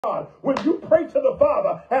God. When you pray to the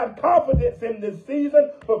Father, have confidence in this season.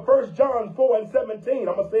 For 1 John 4 and 17,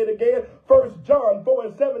 I'm going to say it again. 1 John 4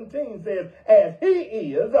 and 17 says, as he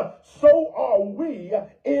is, so are we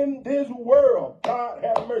in this world. God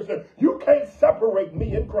have mercy. You can't separate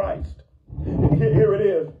me in Christ. Here it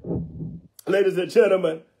is. Ladies and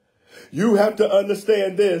gentlemen, you have to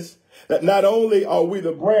understand this, that not only are we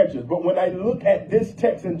the branches, but when I look at this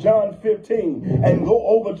text in John 15 and go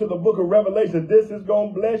over to the book of Revelation, this is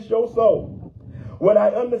going to bless your soul. When I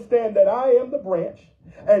understand that I am the branch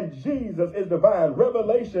and Jesus is the vine,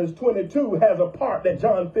 Revelations 22 has a part that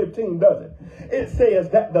John 15 doesn't. It says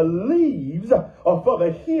that the leaves are for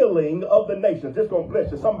the healing of the nations. This is going to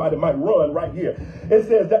bless you. Somebody might run right here. It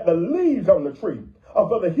says that the leaves on the tree are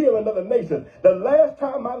for the healing of the nations. The last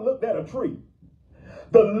time I looked at a tree,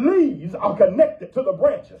 the leaves are connected to the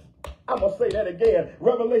branches. I'm going to say that again.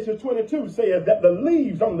 Revelation 22 says that the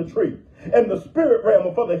leaves on the tree and the spirit realm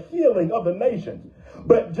are for the healing of the nations.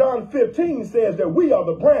 But John 15 says that we are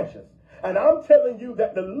the branches. And I'm telling you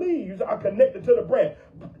that the leaves are connected to the branch.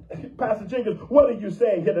 Pastor Jenkins, what are you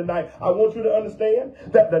saying here tonight? I want you to understand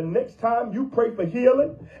that the next time you pray for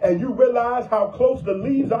healing and you realize how close the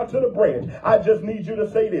leaves are to the branch, I just need you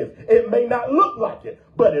to say this. It may not look like it,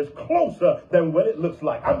 but it's closer than what it looks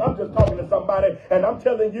like. I'm just talking to somebody, and I'm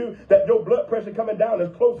telling you that your blood pressure coming down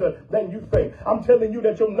is closer than you think. I'm telling you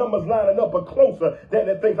that your numbers lining up are closer than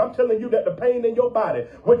it thinks. I'm telling you that the pain in your body,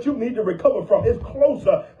 what you need to recover from, is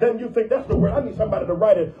closer than you think. That's the word. I need somebody to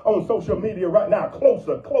write it on social media right now.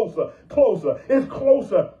 Closer, closer, closer. It's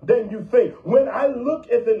closer than you think. When I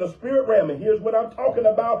look at in the spirit realm, and here's what I'm talking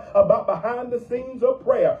about behind the scenes of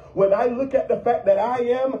prayer. When I look at the fact that I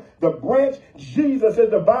am the branch, Jesus is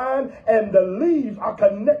the vine, and the leaves are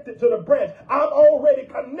connected to the branch, I'm already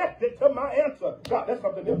connected to my answer. God, that's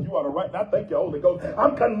something else you ought to write. I thank you, Holy Ghost.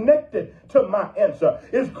 I'm connected to my answer.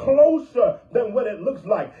 It's closer than what it looks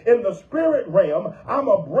like. In the spirit realm, I'm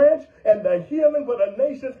a branch, and the healing for the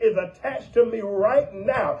nations is attached to me right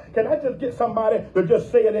now. Can I just get somebody to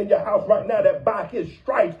just say it in your house right now, that by his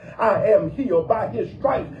stripes I am healed. By his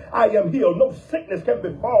stripes I am healed. No sickness can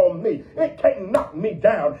befall me. It can't knock me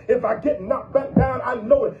down. If I get knocked back down, I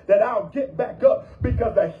know that I'll get back up,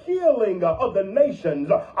 because the healing of the nations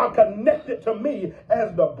are connected to me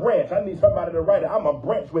as the branch. I need somebody to write it. I'm a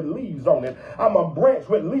branch with leaves on it. I'm a branch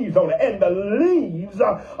with leaves on it. And the leaves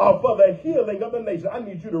are for the healing of the nations. I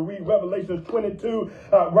need you to read Revelation 22,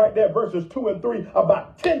 right there, verses 2 and 3,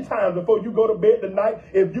 about 10 times before you go to bed tonight.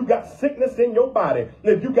 If you got sickness in your body,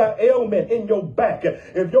 if you got ailment in your back,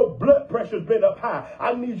 if your blood pressure's been up high,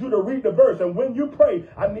 I need you to read the verse. And when you pray,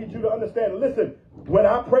 I need you to understand, listen, when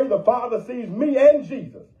I pray, the Father sees me and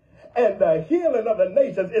Jesus. And the healing of the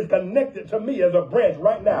nations is connected to me as a branch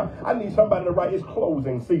right now. I need somebody to write, it's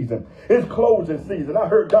closing season. It's closing season. I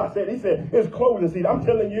heard God say it. He said, it's closing season. I'm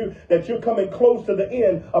telling you that you're coming close to the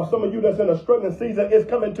end of some of you that's in a struggling season. It's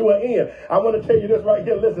coming to an end. I want to tell you this right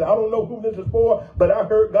here. Listen, I don't know who this is for, but I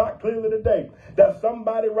heard God clearly today that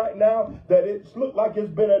somebody right now, that it looked like it's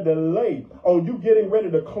been a delay on you getting ready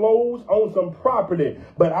to close on some property.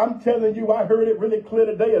 But I'm telling you, I heard it really clear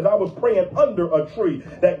today as I was praying under a tree,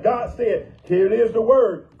 that God said, here it is, the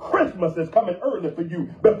word, Christmas is coming early for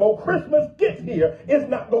you. Before Christmas gets here, it's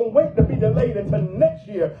not going to wait to be delayed until next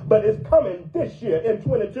year, but it's coming this year in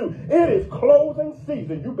 22. It is closing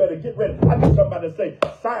season. You better get ready. I need somebody to say,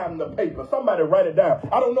 sign the paper. Somebody write it down.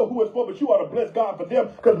 I don't know who it's for, but you ought to bless God for them,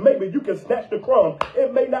 because maybe you can snatch the crumbs.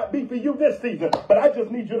 It may not be for you this season, but I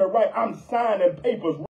just need you to write, I'm signing papers